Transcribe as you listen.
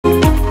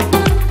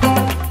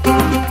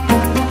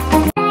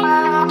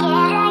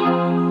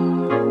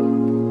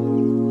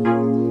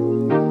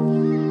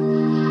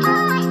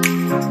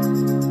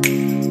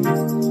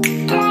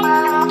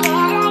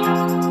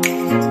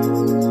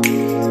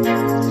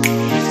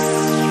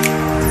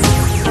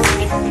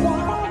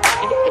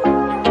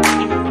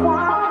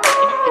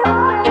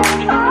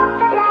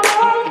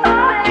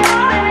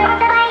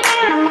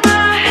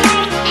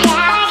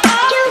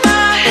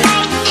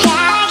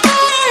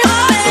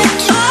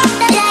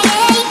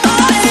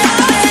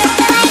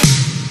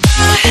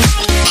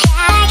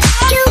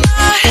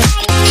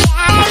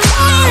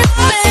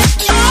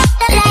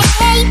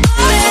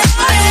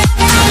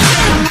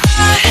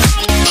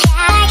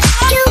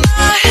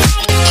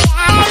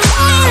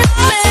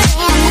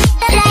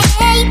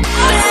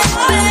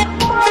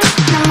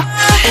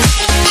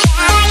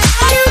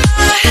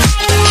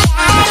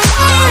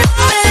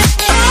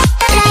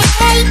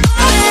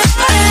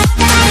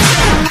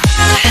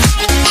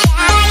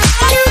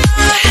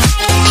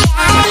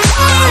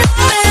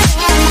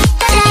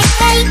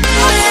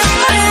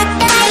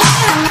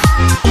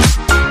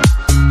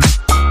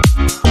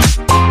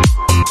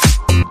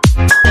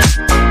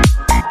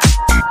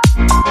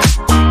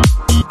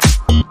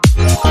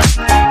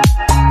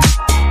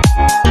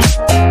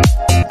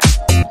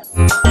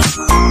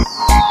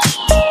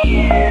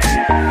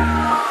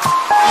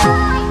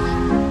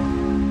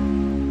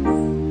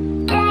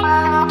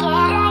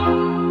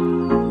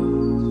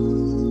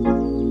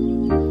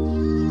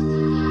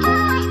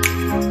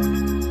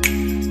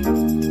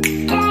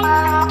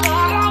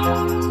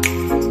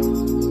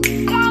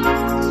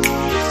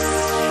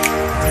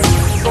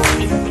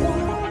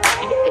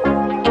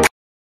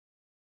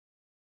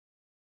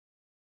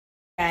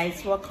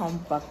guys, welcome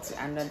back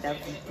to another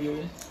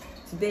video.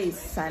 Today is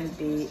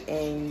Sunday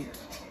and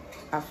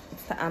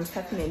I'm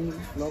starting a new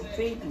vlog,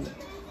 baby.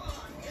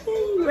 Hey,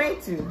 you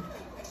ready to?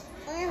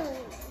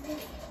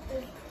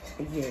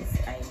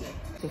 Yes, I am.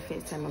 The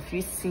first time of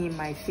you seeing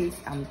my face,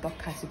 I'm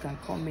Dorcas. You can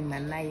call me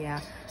Nanaya.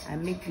 I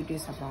make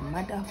videos about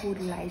motherhood,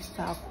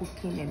 lifestyle,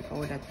 cooking and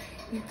all that.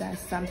 If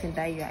that's something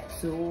that you are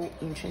so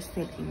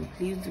interested in,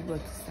 please do go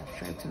to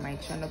subscribe to my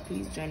channel.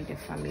 Please join the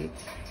family.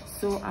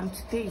 So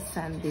today is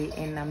Sunday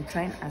and I'm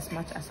trying as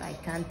much as I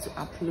can to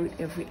upload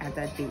every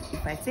other day.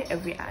 If I say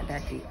every other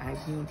day, I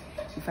mean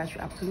if I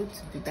should upload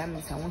today, that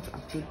means I want to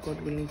upload,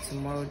 God willing,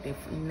 tomorrow, the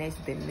next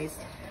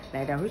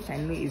like that, which I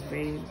know is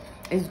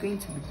it's going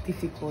to be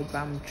difficult, but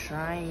I'm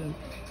trying.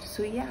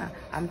 So yeah,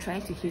 I'm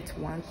trying to hit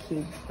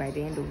 1K by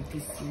the end of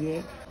this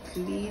year.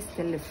 Please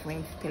tell a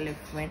friend,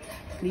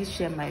 please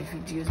share my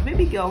videos.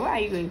 Baby girl, where are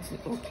you going to?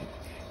 Okay,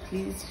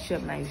 please share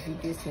my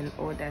videos and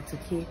all that.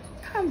 Okay,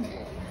 come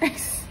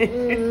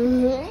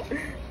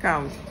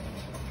come.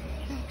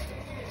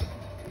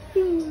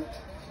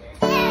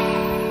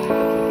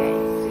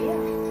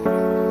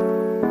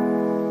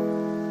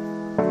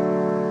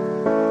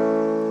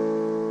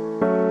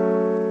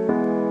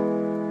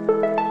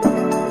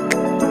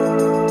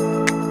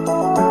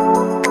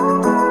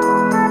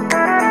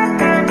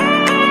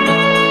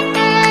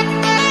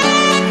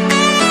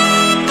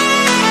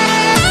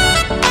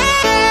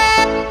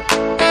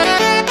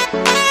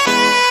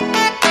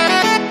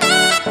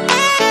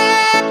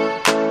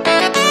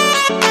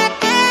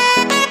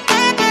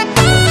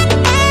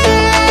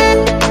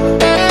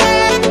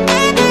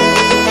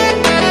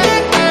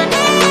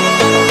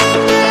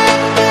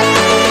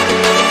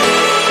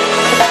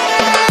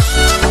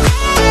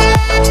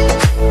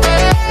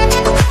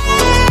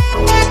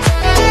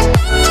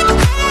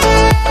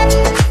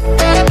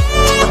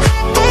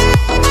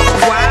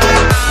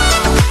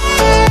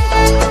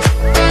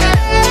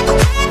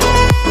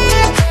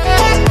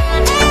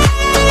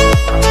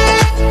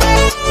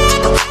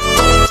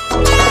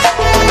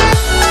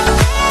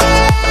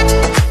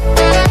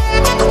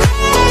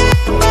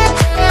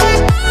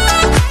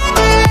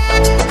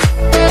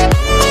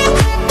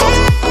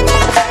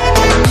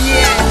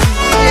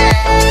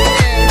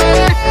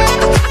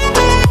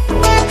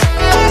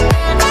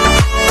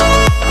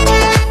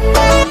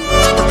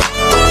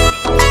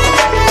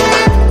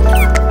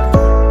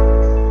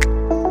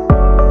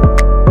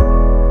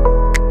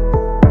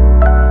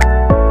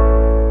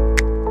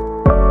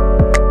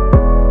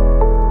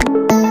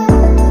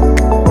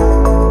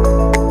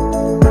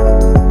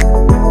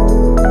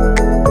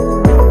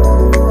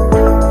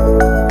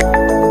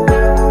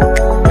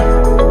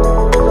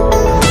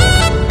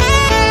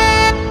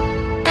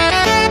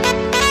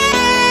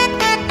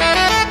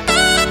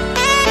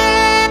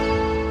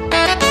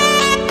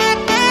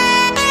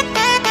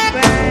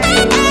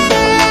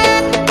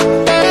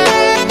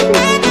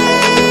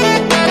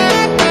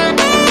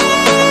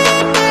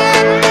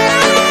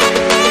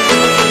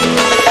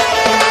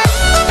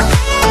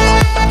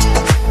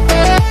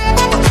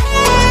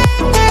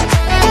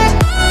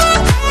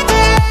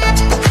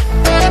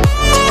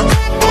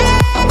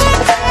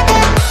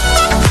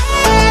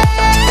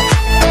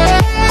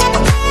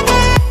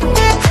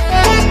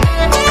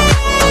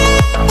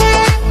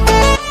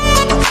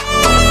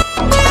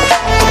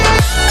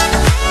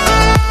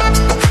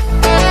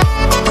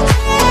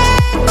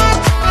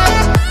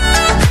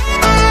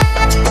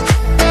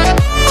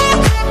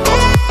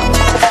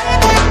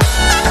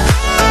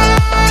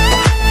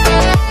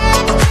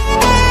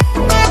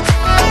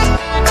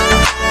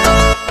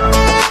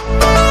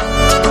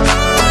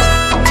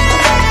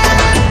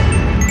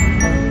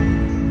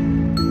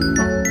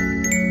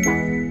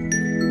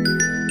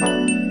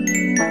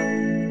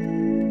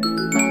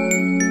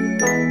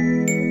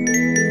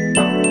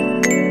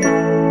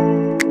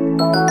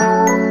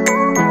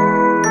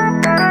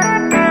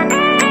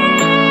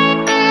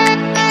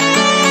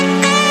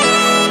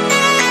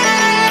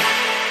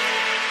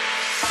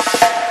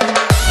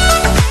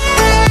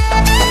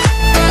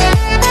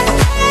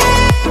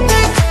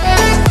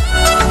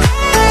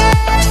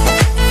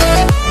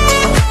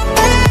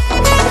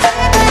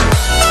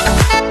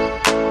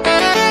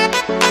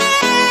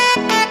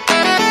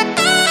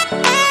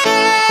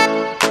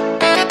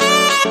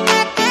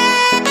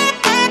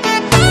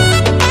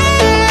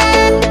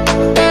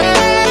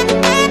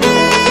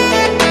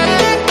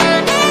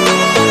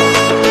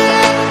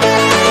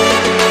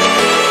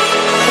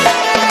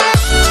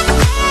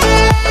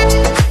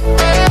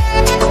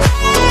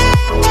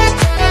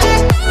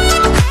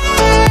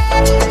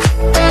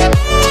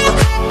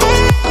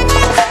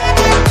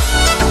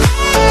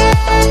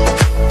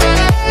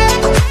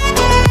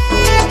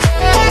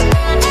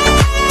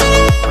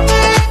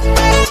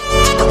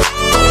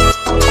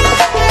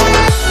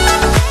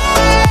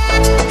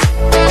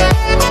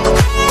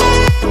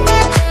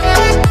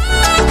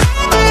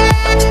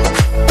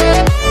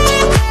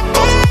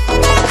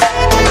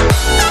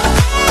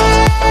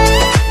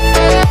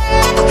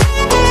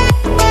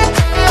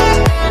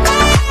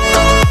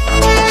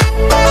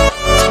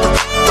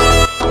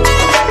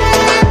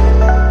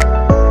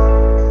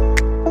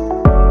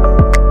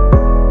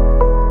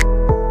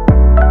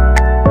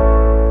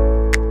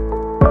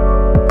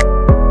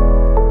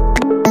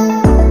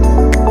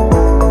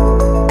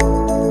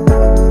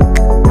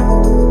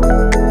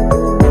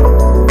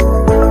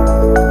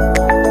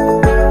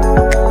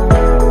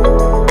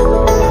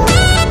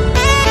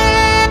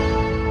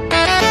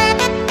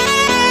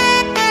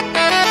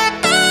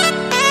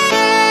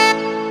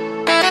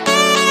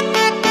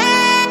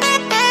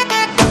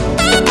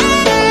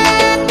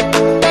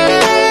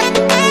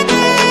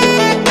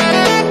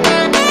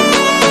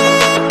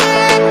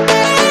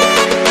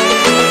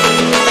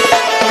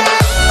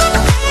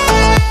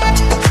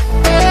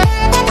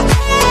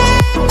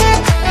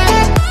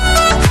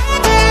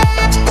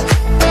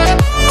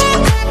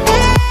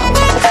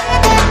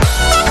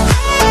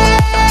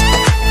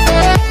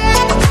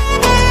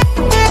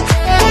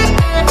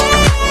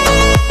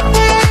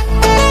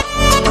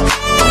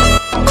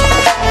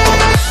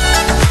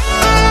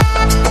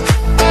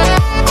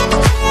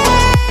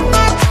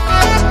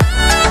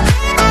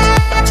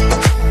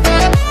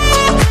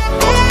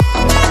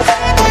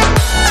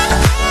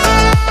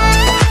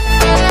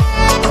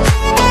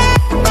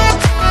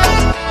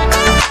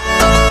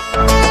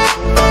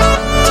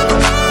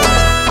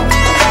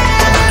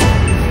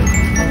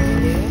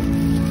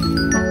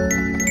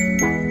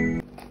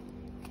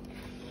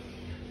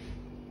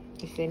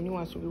 new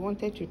one, so we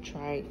wanted to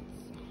try it.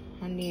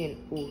 Honey and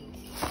oats.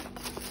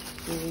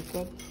 So we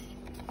got,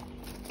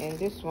 and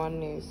this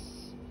one is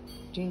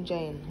ginger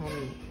and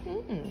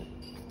honey.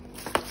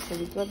 So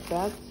we got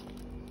that.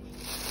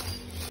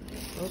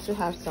 We also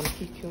have some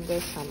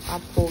cucumbers, some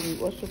apple. We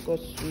also got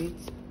sweet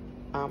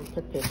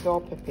peppers,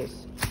 bell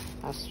peppers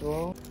as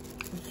well.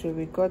 So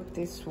we got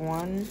this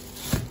one,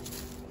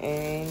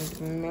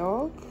 and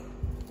milk.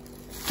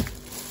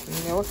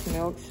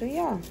 So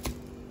yeah,